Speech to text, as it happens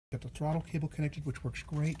Got the throttle cable connected, which works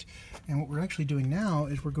great. And what we're actually doing now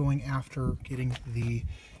is we're going after getting the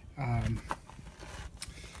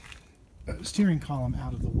steering column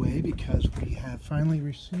out of the way, because we have finally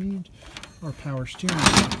received our power steering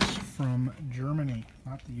box from Germany,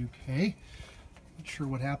 not the UK. Not sure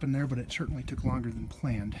what happened there, but it certainly took longer than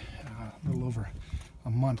planned. A little over a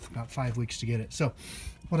month, about 5 weeks to get it. So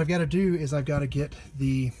what I've got to do is I've got to get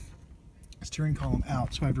the steering column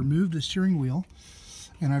out. So I've removed the steering wheel,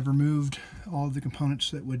 and I've removed all of the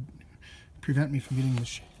components that would prevent me from getting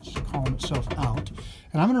the column itself out.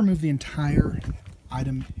 And I'm going to remove the entire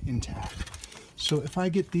item intact. So if I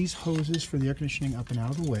get these hoses for the air conditioning up and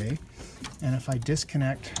out of the way, and if I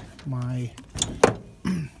disconnect my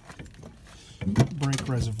brake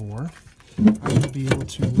reservoir, I will be able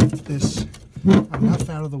to lift this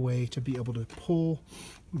enough out of the way to be able to pull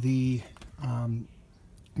the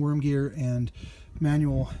worm gear and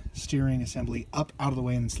manual steering assembly up out of the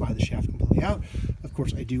way and slide the shaft completely out. Of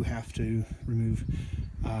course, I do have to remove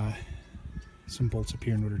some bolts up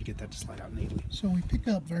here in order to get that to slide out neatly. So we pick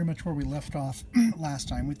up very much where we left off last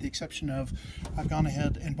time, with the exception of I've gone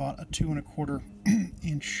ahead and bought a 2 1/4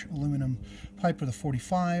 inch aluminum pipe with a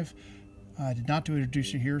 45. I did not do a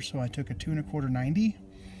reducer here, so I took a 2 1/4 90.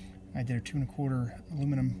 I did a 2 1/4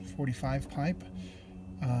 aluminum 45 pipe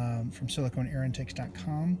from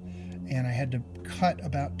siliconeairintakes.com, and I had to cut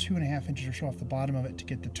about 2.5 inches or so off the bottom of it to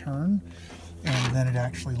get the turn, and then it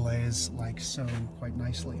actually lays like so quite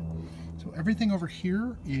nicely. So everything over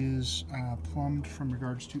here is plumbed from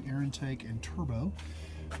regards to air intake and turbo.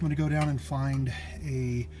 I'm going to go down and find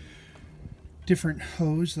a different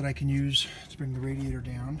hose that I can use to bring the radiator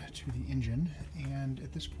down to the engine, and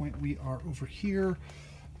at this point we are over here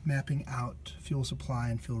mapping out fuel supply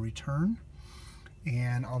and fuel return,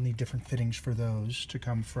 and I'll need different fittings for those to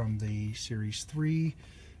come from the Series 3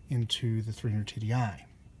 into the 300 TDI.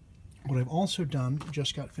 What I've also done,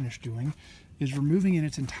 just got finished doing, is removing in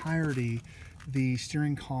its entirety the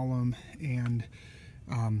steering column and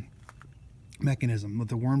mechanism with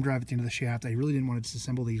the worm drive at the end of the shaft. I really didn't want to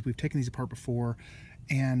disassemble these. We've taken these apart before,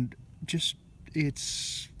 and just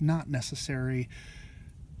it's not necessary.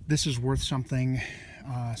 This is worth something,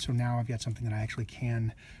 so now I've got something that I actually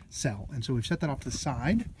can sell. And so we've set that off to the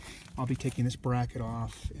side. I'll be taking this bracket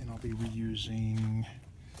off, and I'll be reusing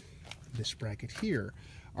this bracket here.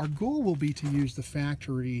 Our goal will be to use the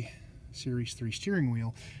factory Series 3 steering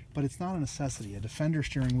wheel, but it's not a necessity. A Defender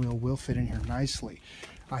steering wheel will fit in here nicely.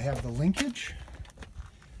 I have the linkage,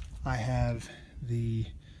 I have the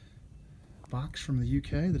box from the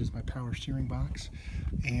UK that is my power steering box,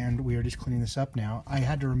 and we are just cleaning this up now. I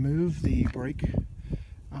had to remove the brake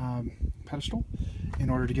pedestal in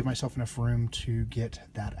order to give myself enough room to get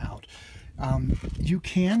that out. You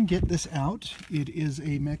can get this out. It is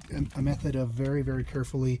a method of very, very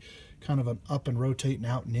carefully kind of an up and rotate and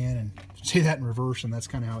out and in, and say that in reverse, and that's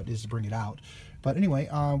kind of how it is to bring it out. But anyway,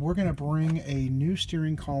 we're going to bring a new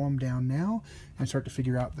steering column down now and start to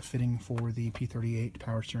figure out the fitting for the P38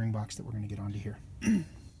 power steering box that we're going to get onto here.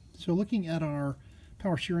 So looking at our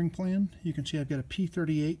power steering plan, you can see I've got a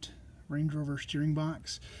P38 Range Rover steering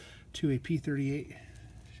box to a P38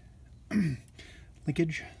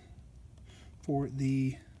 linkage for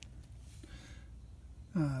the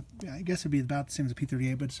I guess it'd be about the same as a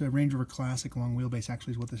P38, but it's a Range Rover Classic long wheelbase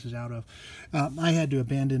actually is what this is out of. I had to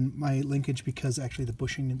abandon my linkage because actually the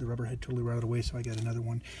bushing, the rubber had totally rotted away, so I got another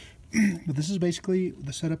one. But this is basically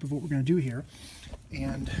the setup of what we're going to do here.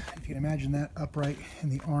 And if you can imagine that upright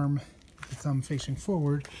and the arm, the thumb facing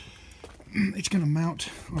forward, it's going to mount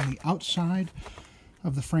on the outside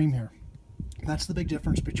of the frame here. That's the big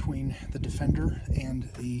difference between the Defender and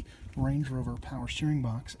the Range Rover power steering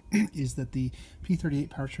box, is that the P38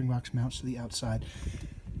 power steering box mounts to the outside.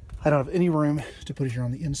 I don't have any room to put it here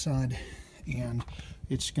on the inside, and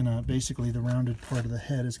it's going to basically, the rounded part of the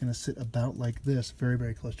head is going to sit about like this, very,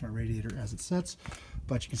 very close to my radiator as it sets.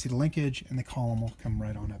 But you can see the linkage, and the column will come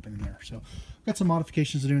right on up in there. So I've got some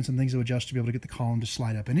modifications to do and some things to adjust to be able to get the column to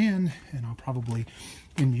slide up and in, and I'll probably,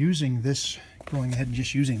 in using this, going ahead and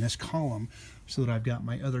just using this column so that I've got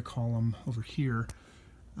my other column over here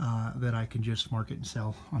that I can just market and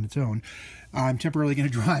sell on its own. I'm temporarily going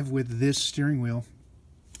to drive with this steering wheel,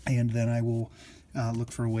 and then I will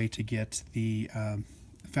look for a way to get the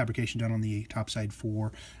fabrication done on the top side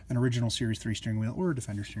for an original Series 3 steering wheel or a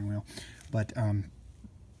Defender steering wheel. But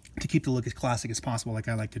to keep the look as classic as possible, like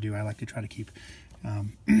I like to do, I like to try to keep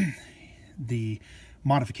the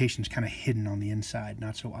modifications kind of hidden on the inside,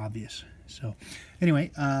 not so obvious. So anyway,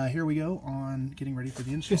 here we go on getting ready for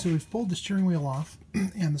the install. Okay, so we've pulled the steering wheel off,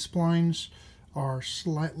 and the splines are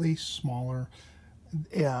slightly smaller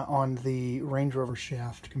on the Range Rover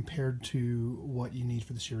shaft compared to what you need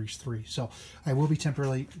for the Series 3. So I will be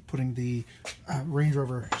temporarily putting the Range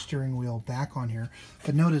Rover steering wheel back on here,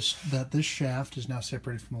 but notice that this shaft is now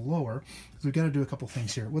separated from the lower. So we've got to do a couple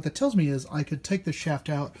things here. What that tells me is I could take the shaft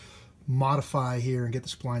out, modify here, and get the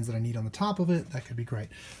splines that I need on the top of it. That could be great.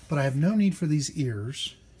 But I have no need for these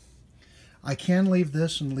ears. I can leave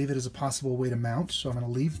this and leave it as a possible way to mount, so I'm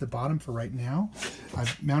going to leave the bottom for right now.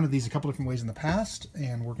 I've mounted these a couple different ways in the past,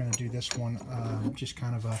 and we're going to do this one just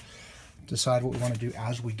kind of decide what we want to do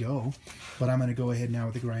as we go. But I'm going to go ahead now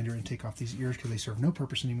with the grinder and take off these ears because they serve no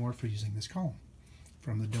purpose anymore for using this column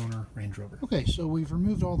from the donor Range Rover. Okay, so we've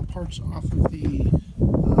removed all the parts off of the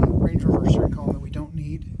Range Rover steering column that we don't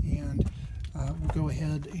need, and we'll go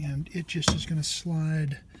ahead and it just is going to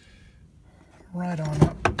slide right on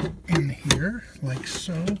up in here, like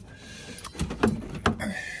so.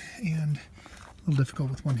 And a little difficult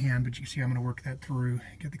with one hand, but you see I'm going to work that through,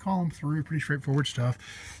 get the column through, pretty straightforward stuff.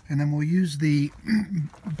 And then we'll use the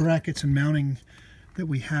brackets and mounting that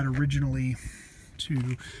we had originally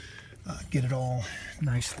to get it all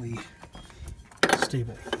nicely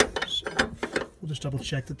stable. So we'll just double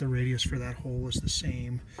check that the radius for that hole is the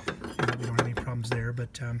same. We don't have any problems there,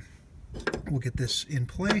 but we'll get this in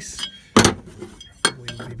place.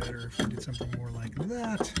 Probably would be better if we did something more like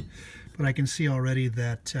that. But I can see already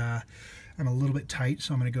that I'm a little bit tight,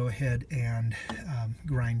 so I'm going to go ahead and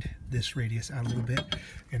grind this radius out a little bit,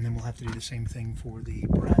 and then we'll have to do the same thing for the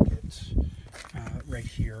brackets right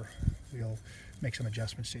here. We'll make some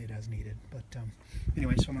adjustments to it as needed. But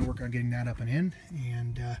anyway, so I'm going to work on getting that up and in,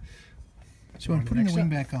 and so I'm putting the wing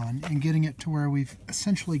back on and getting it to where we've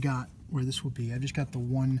essentially got where this will be. I've just got the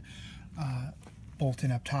one bolt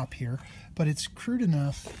in up top here, but it's crude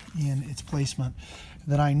enough in its placement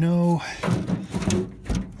that I know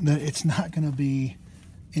that it's not going to be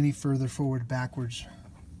any further forward or backwards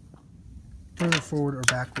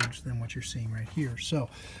than what you're seeing right here. So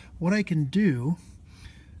what I can do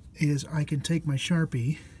is I can take my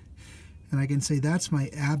Sharpie and I can say that's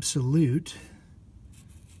my absolute,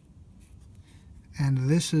 and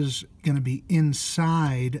this is going to be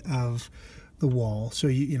inside of the wall. So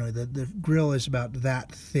you know the grill is about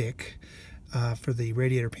that thick for the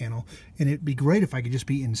radiator panel, and it'd be great if I could just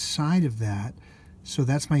be inside of that. So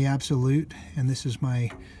that's my absolute, and this is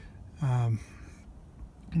my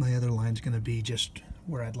my other line's going to be just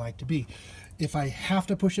where I'd like to be. If I have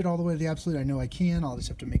to push it all the way to the absolute, I know I can. I'll just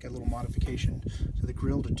have to make a little modification to the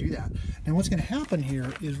grill to do that. And what's going to happen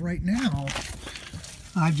here is right now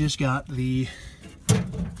I've just got the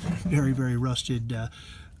very, very rusted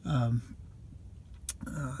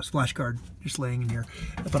splash guard just laying in here,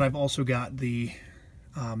 but I've also got the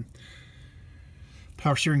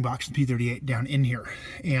power steering box and P38 down in here.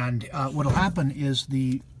 And what'll happen is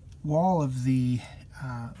the wall of the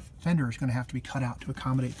fender is going to have to be cut out to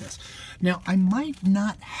accommodate this. Now, I might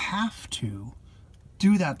not have to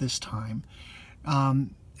do that this time.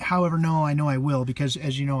 However, no, I know I will, because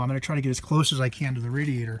as you know, I'm going to try to get as close as I can to the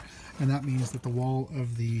radiator, and that means that the wall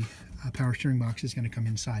of the power steering box is going to come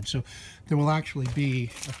inside. So there will actually be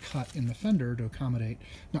a cut in the fender to accommodate,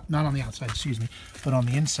 not on the outside, excuse me, but on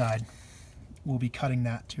the inside. We'll be cutting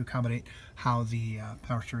that to accommodate how the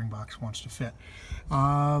power steering box wants to fit.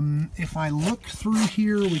 If I look through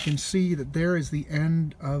here, we can see that there is the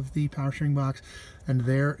end of the power steering box, and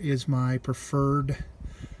there is my preferred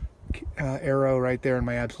arrow right there and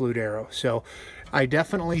my absolute arrow. So I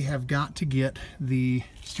definitely have got to get the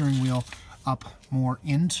steering wheel up more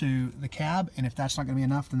into the cab, and if that's not going to be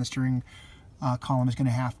enough, then the steering column is going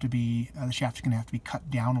to have to be, the shaft is going to have to be cut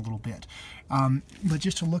down a little bit. But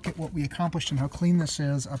just to look at what we accomplished and how clean this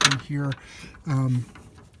is up in here,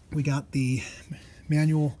 we got the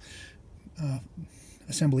manual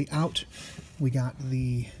assembly out. We got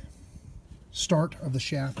the start of the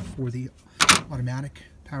shaft for the automatic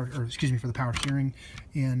power, or excuse me, for the power steering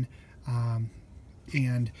in,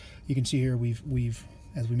 and you can see here we've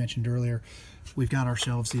as we mentioned earlier, we've got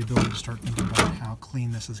ourselves the ability to start thinking about how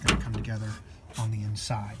clean this is going to come together on the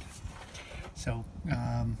inside. So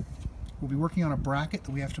we'll be working on a bracket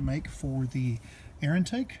that we have to make for the air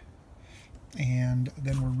intake, and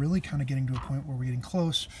then we're really kind of getting to a point where we're getting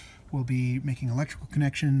close. We'll be making electrical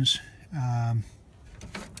connections,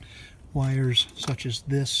 wires such as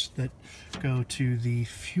this that go to the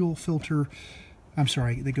fuel filter. I'm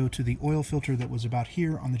sorry, they go to the oil filter that was about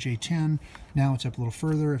here on the J10. Now it's up a little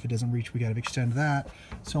further. If it doesn't reach, we got to extend that,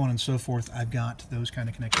 so on and so forth. I've got those kind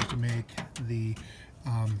of connections to make, the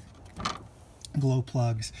glow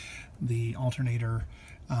plugs, the alternator,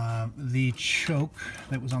 the choke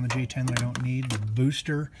that was on the J10 that I don't need, the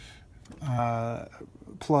booster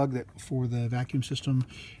plug that for the vacuum system.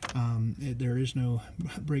 There is no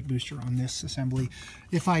brake booster on this assembly.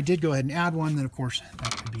 If I did go ahead and add one, then of course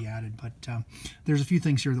that could be added, but there's a few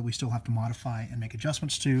things here that we still have to modify and make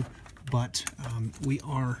adjustments to, but we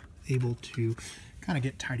are able to kind of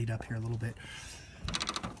get tidied up here a little bit.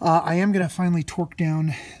 I am going to finally torque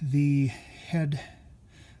down the head.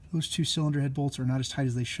 Those two cylinder head bolts are not as tight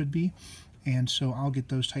as they should be, and so I'll get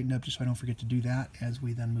those tightened up just so I don't forget to do that as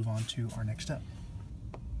we then move on to our next step.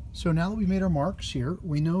 So now that we've made our marks here,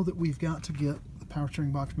 we know that we've got to get the power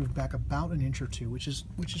steering box moved back about 1 inch or 2, which is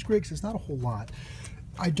great because it's not a whole lot.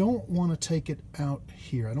 I don't want to take it out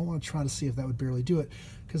here. I don't want to try to see if that would barely do it,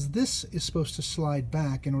 because this is supposed to slide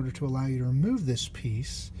back in order to allow you to remove this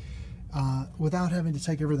piece without having to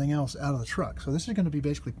take everything else out of the truck. So this is going to be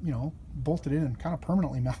basically, you know, bolted in and kind of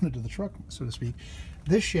permanently mounted to the truck, so to speak.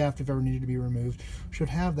 This shaft, if ever needed to be removed, should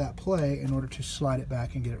have that play in order to slide it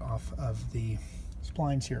back and get it off of the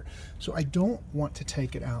splines here. So I don't want to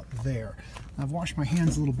take it out there. I've washed my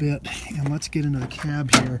hands a little bit, and let's get into the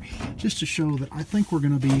cab here just to show that I think we're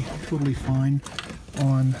going to be totally fine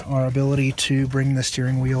on our ability to bring the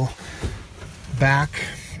steering wheel back.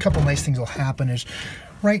 A couple nice things will happen is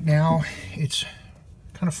right now it's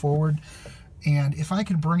kind of forward, and if I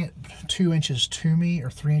can bring it 2 inches to me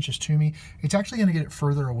or 3 inches to me, it's actually going to get it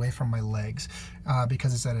further away from my legs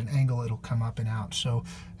because it's at an angle. It'll come up and out. So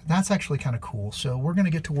that's actually kind of cool. So we're going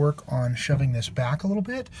to get to work on shoving this back a little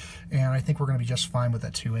bit, and I think we're going to be just fine with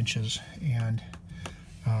that 2 inches and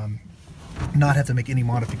not have to make any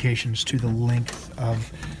modifications to the length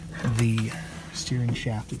of the steering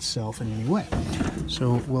shaft itself in any way.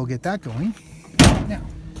 So we'll get that going now.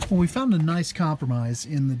 Well, we found a nice compromise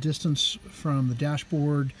in the distance from the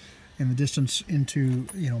dashboard and the distance into,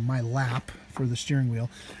 you know, my lap for the steering wheel,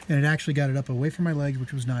 and it actually got it up away from my legs,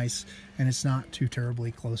 which was nice, and it's not too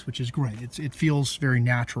terribly close, which is great. It feels very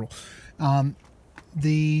natural.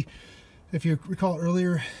 If you recall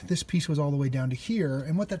earlier, this piece was all the way down to here,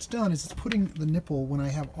 and what that's done is it's putting the nipple, when I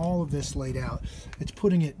have all of this laid out, it's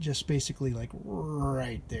putting it just basically like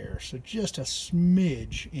right there, so just a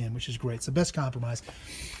smidge in, which is great. It's the best compromise.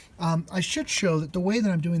 I should show that the way that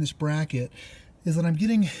I'm doing this bracket is that I'm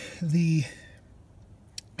getting the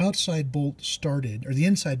outside bolt started, or the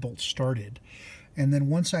inside bolt started, and then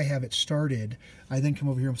once I have it started, I then come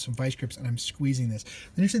over here with some vice grips and I'm squeezing this.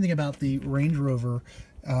 The interesting thing about the Range Rover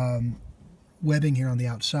webbing here on the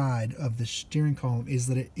outside of the steering column is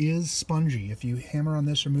that it is spongy. If you hammer on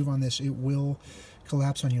this or move on this, it will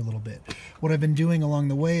collapse on you a little bit. What I've been doing along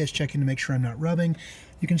the way is checking to make sure I'm not rubbing.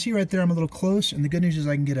 You can see right there I'm a little close, and the good news is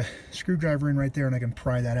I can get a screwdriver in right there and I can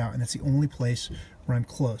pry that out, and that's the only place where I'm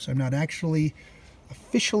close. I'm not actually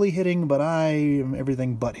officially hitting, but I am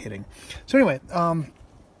everything but hitting. So anyway,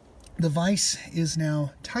 the vise is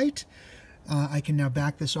now tight. I can now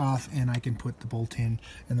back this off and I can put the bolt in,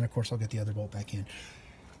 and then of course I'll get the other bolt back in.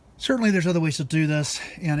 Certainly there's other ways to do this,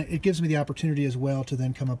 and it gives me the opportunity as well to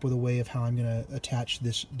then come up with a way of how I'm going to attach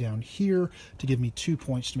this down here to give me 2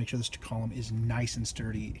 points to make sure this column is nice and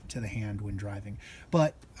sturdy to the hand when driving.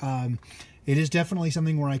 But it is definitely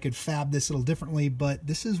something where I could fab this a little differently, but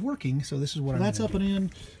this is working, so this is what I'm that's up and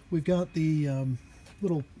in. We've got the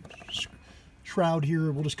little shroud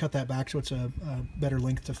here. We'll just cut that back so it's a better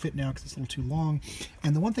length to fit now because it's a little too long.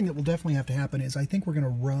 And the one thing that will definitely have to happen is I think we're going to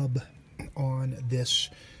rub on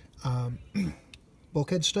this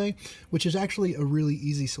bulkhead stay, which is actually a really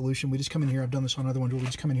easy solution. We just come in here, I've done this on other ones, where we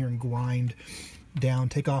just come in here and grind down,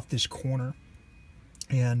 take off this corner,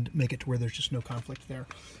 and make it to where there's just no conflict there.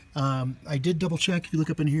 I did double check. If you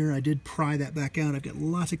look up in here, I did pry that back out. I've got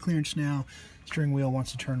lots of clearance now. Steering wheel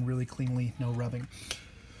wants to turn really cleanly, no rubbing.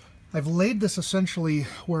 I've laid this essentially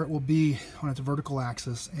where it will be on its vertical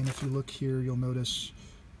axis, and if you look here, you'll notice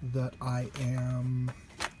that I am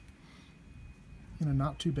in a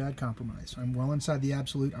not too bad compromise. I'm well inside the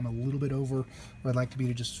absolute. I'm a little bit over where I'd like to be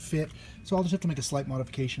to just fit. So I'll just have to make a slight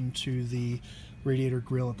modification to the radiator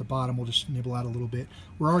grill at the bottom. We'll just nibble out a little bit.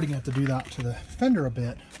 We're already going to have to do that to the fender a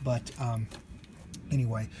bit, but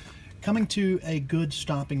anyway, coming to a good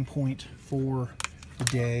stopping point for the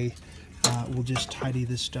day. We'll just tidy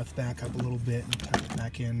this stuff back up a little bit and tuck it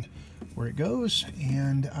back in where it goes,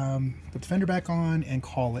 and put the fender back on and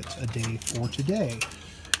call it a day for today.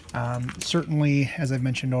 Certainly, as I've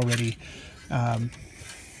mentioned already,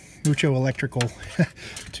 mucho electrical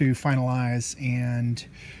to finalize, and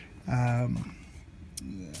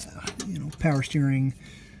you know, power steering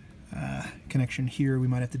connection here. We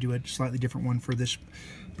might have to do a slightly different one for this,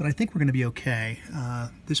 but I think we're going to be okay.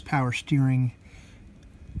 This power steering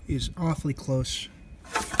is awfully close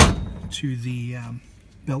to the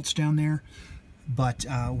belts down there. but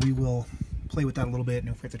we will play with that a little bit,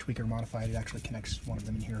 and if we have to tweak or modify it, it actually connects one of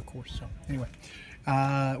them in here, of course. So anyway,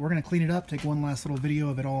 we're going to clean it up, take one last little video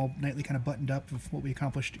of it all nightly kind of buttoned up of what we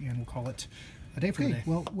accomplished, and we'll call it a day for the day.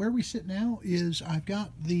 Well, where we sit now is I've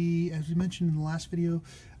got the, as we mentioned in the last video,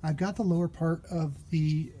 I've got the lower part of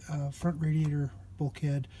the front radiator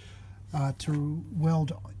bulkhead to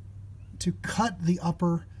weld, to cut the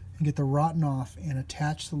upper and get the rotten off and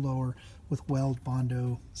attach the lower with weld,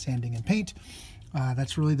 Bondo, sanding, and paint.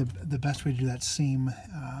 That's really the best way to do that seam,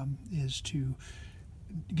 is to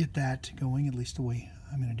get that going, at least the way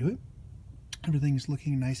I'm going to do it. Everything's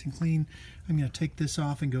looking nice and clean. I'm going to take this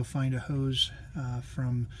off and go find a hose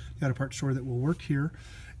from the auto parts store that will work here,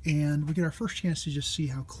 and we get our first chance to just see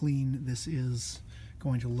how clean this is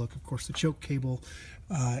going to look. Of course, the choke cable,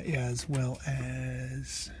 as well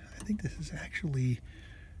as, I think this is actually,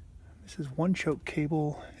 this is one choke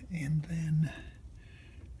cable, and then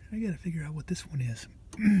I gotta figure out what this one is.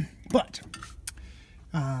 But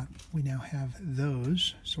we now have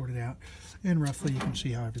those sorted out, and roughly you can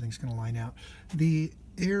see how everything's going to line out. The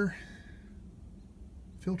air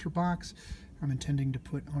filter box I'm intending to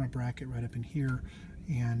put on a bracket right up in here,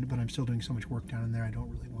 but I'm still doing so much work down in there, I don't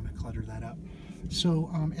really want to clutter that up.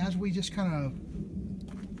 So as we just kind of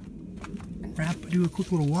do a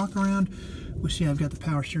quick little walk around, we see I've got the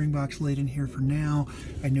power steering box laid in here for now.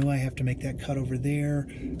 I know I have to make that cut over there.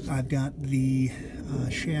 I've got the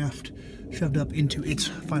shaft shoved up into its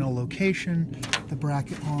final location. The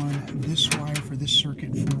bracket on this wire for this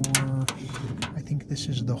circuit for, I think this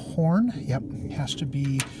is the horn. Yep, has to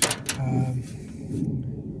be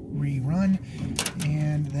rerun.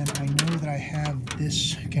 And then I know that I have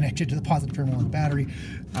this connected to the positive terminal on the battery.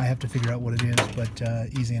 I have to figure out what it is, but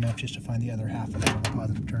easy enough just to find the other half of that on the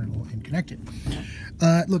positive terminal and connect it.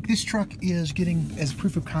 Look, this truck is getting, as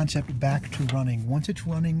proof of concept, back to running. Once it's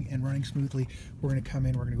running and running smoothly, we're going to come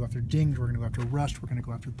in, we're going to go after dings, we're going to go after rust, we're going to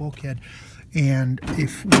go after the bulkhead. And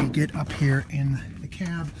if we get up here in the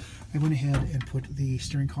cab, I went ahead and put the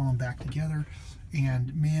steering column back together.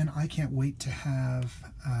 And man, I can't wait to have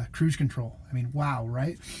cruise control. I mean, wow,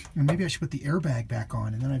 right? And maybe I should put the airbag back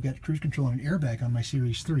on, and then I've got cruise control and an airbag on my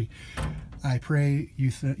Series 3. I pray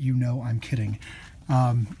you know I'm kidding.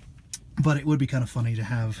 But it would be kind of funny to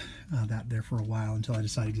have that there for a while until I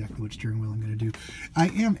decide exactly what steering wheel I'm going to do. I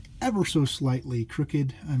am ever so slightly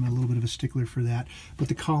crooked. I'm a little bit of a stickler for that, but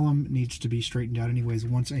the column needs to be straightened out anyways.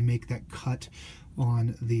 Once I make that cut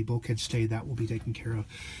on the bulkhead stay, that will be taken care of.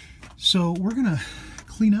 So we're going to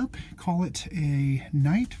clean up, call it a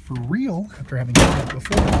night for real after having done it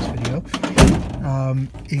before this video,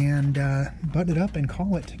 and button it up and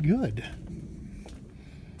call it good.